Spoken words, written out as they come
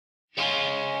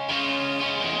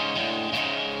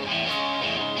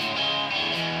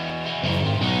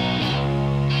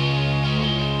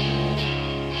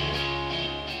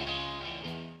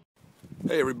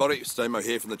everybody, Stamo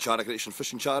here from the Charter Connection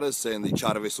Fishing Charters and the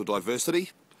Charter Vessel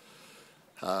Diversity.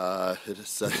 It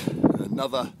is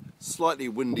another slightly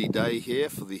windy day here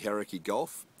for the Hauraki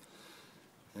Gulf,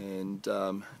 and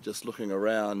just looking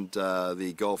around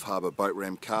the Gulf Harbour Boat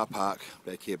Ramp car park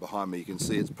back here behind me, you can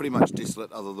see it's pretty much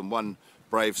desolate other than one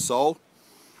brave soul.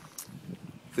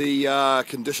 The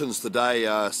conditions today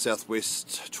are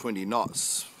southwest 20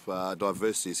 knots.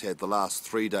 Diversity's had the last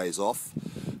 3 days off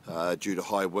due to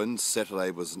high winds.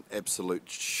 Saturday was an absolute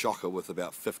shocker with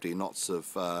about 50 knots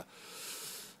of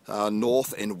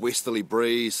north and westerly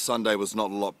breeze. Sunday was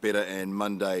not a lot better, and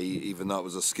Monday, even though it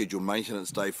was a scheduled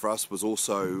maintenance day for us, was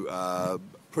also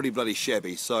pretty bloody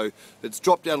shabby. So it's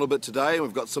dropped down a little bit today, and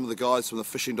we've got some of the guys from the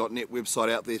fishing.net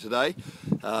website out there today.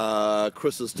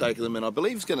 Chris has taken them, and I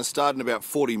believe he's going to start in about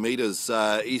 40 metres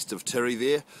east of Tirri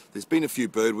there. There's been a few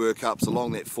bird workups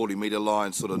along that 40 metre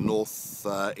line, sort of north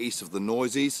east of the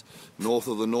Noisies, north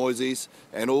of the Noisies,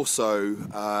 and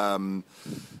also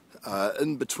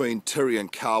in between Tirri and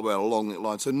kahawai along that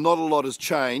line. So not a lot has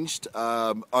changed,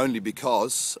 only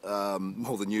because,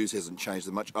 well, the news hasn't changed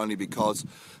that much, only because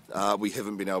we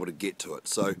haven't been able to get to it.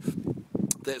 So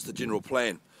that's the general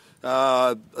plan.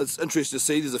 It's interesting to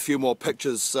see there's a few more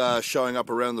pictures showing up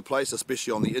around the place,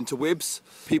 especially on the interwebs.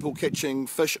 People catching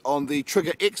fish on the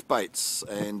Trigger X baits,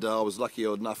 and I was lucky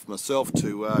enough myself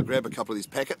to grab a couple of these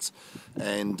packets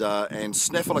and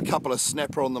snaffle a couple of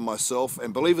snapper on them myself.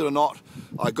 And believe it or not,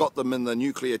 I got them in the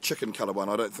nuclear chicken colour one.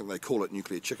 I don't think they call it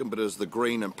nuclear chicken, but it is the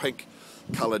green and pink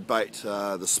coloured bait.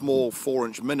 The small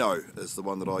 4-inch minnow is the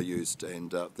one that I used,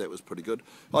 and that was pretty good.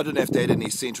 I didn't have to add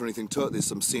any scent or anything to it. There's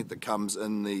some scent that comes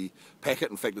in the packet.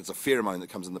 In fact, it's a pheromone that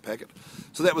comes in the packet.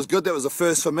 So that was good. That was a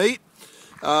first for me.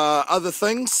 Other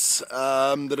things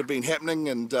that have been happening,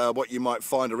 and what you might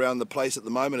find around the place at the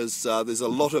moment, is there's a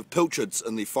lot of pilchards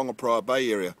in the Whangapraoa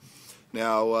Bay area.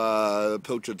 Now,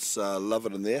 pilchards love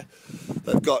it in there.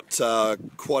 They've got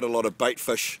quite a lot of bait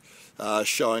fish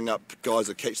showing up. Guys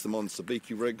that catch them on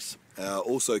sabiki rigs,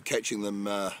 also catching them.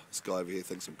 This guy over here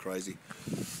thinks I'm crazy.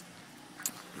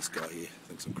 This guy here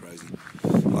thinks I'm crazy.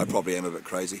 I probably am a bit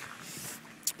crazy.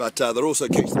 But they're also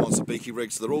catching them on sabiki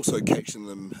rigs. They're also catching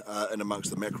them in amongst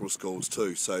the mackerel schools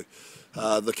too. So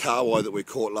the kahawai that we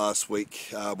caught last week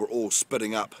were all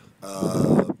spitting up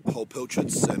whole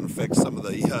pilchards, and in fact some of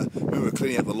the when we were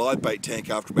cleaning out the live bait tank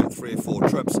after about 3 or 4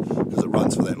 trips, because it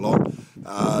runs for that long,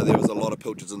 there was a lot of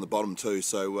pilchards in the bottom too.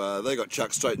 So they got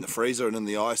chucked straight in the freezer and in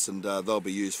the ice, and they'll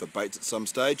be used for baits at some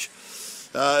stage.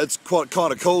 It's quite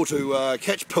kind of cool to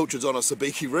catch pilchards on a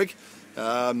sabiki rig.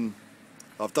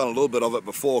 I've done a little bit of it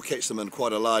before, catch them in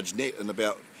quite a large net in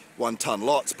about 1 tonne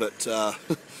lots, but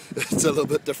it's a little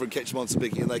bit different, catch them on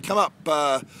sabiki, and they come up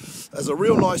as a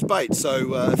real nice bait.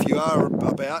 So if you are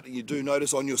about and you do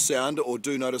notice on your sounder, or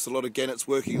do notice a lot of gannets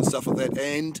working and stuff like that,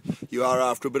 and you are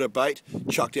after a bit of bait,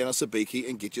 chuck down a sabiki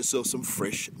and get yourself some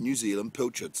fresh New Zealand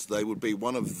pilchards. They would be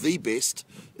one of the best,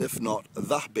 if not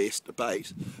the best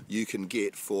bait you can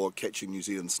get for catching New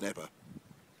Zealand snapper.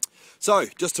 So,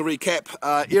 just to recap,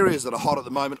 areas that are hot at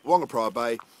the moment: Whangapraoa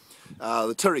Bay,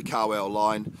 the Tirri kahawai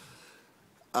line,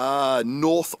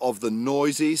 north of the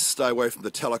Noisies, stay away from the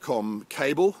telecom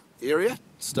cable area,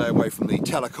 stay away from the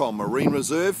telecom marine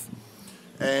reserve,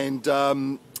 and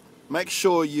make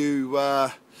sure you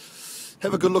have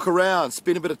a good look around,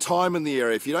 spend a bit of time in the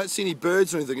area. If you don't see any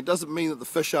birds or anything, it doesn't mean that the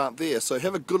fish aren't there. So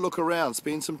have a good look around,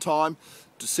 spend some time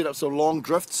to set up some long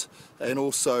drifts, and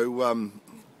also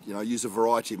you know, use a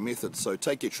variety of methods. So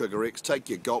take your Trigger X, take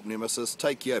your Gulp Nemesis,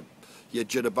 take your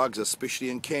jitterbugs, especially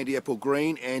in candy apple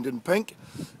green and in pink,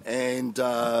 and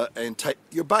take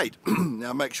your bait.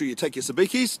 Now make sure you take your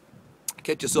sabikis,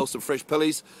 catch yourself some fresh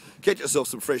pillies, catch yourself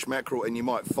some fresh mackerel, and you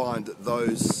might find that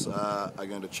those are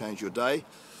going to change your day.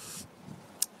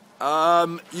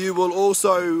 You will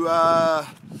also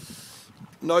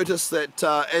notice that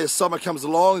as summer comes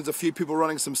along, there's a few people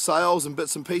running some sales and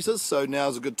bits and pieces, so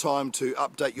now's a good time to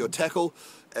update your tackle.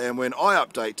 And when I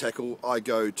update tackle, I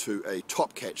go to a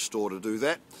Top Catch store to do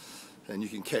that, and you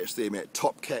can catch them at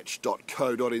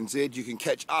topcatch.co.nz. You can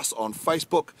catch us on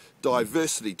Facebook,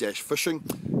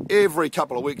 Diversity-Fishing. Every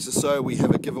couple of weeks or so we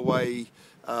have a giveaway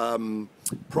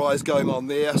prize going on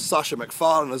there. Sasha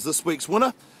McFarlane is this week's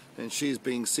winner, and she's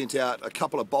being sent out a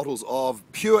couple of bottles of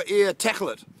Pure Air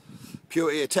Tacklet.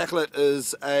 Pure Air Tacklet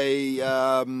is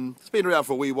it's been around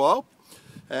for a wee while,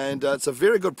 and it's a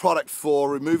very good product for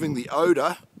removing the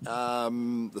odour,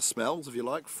 the smells if you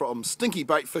like, from stinky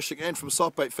bait fishing and from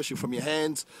soft bait fishing from your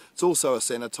hands. It's also a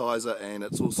sanitizer, and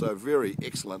it's also a very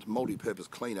excellent multi-purpose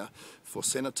cleaner for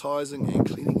sanitising and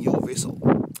cleaning your vessel.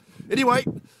 Anyway,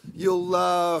 you'll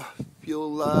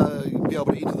you'll be able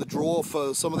to enter the draw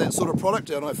for some of that sort of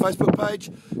product on our Facebook page.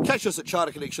 Catch us at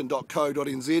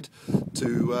charterconnection.co.nz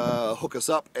to hook us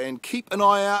up, and keep an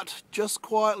eye out just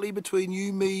quietly between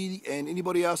you, me and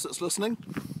anybody else that's listening.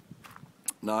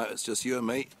 No, it's just you and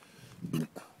me.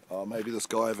 Oh, maybe this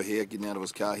guy over here getting out of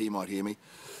his car, he might hear me.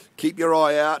 Keep your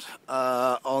eye out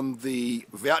on the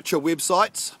voucher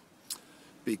websites,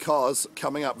 because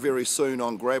coming up very soon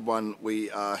on Grab One, we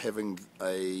are having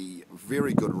a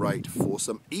very good rate for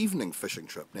some evening fishing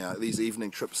trip. Now, these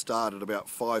evening trips start at about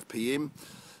 5 p.m.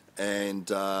 and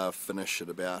finish at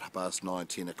about past 9,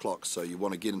 10 o'clock, so you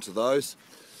want to get into those.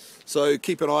 So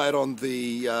keep an eye out on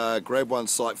the Grab One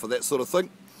site for that sort of thing.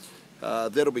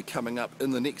 That'll be coming up in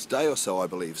the next day or so, I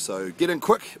believe. So get in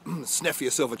quick, snap for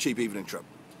yourself a cheap evening trip.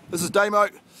 This is Damo,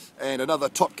 and another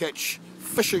Top Catch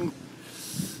fishing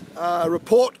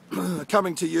report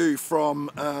coming to you from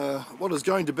what is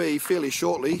going to be fairly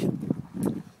shortly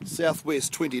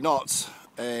southwest 20 knots,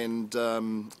 and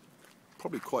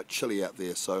probably quite chilly out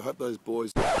there, so I hope those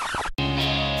boys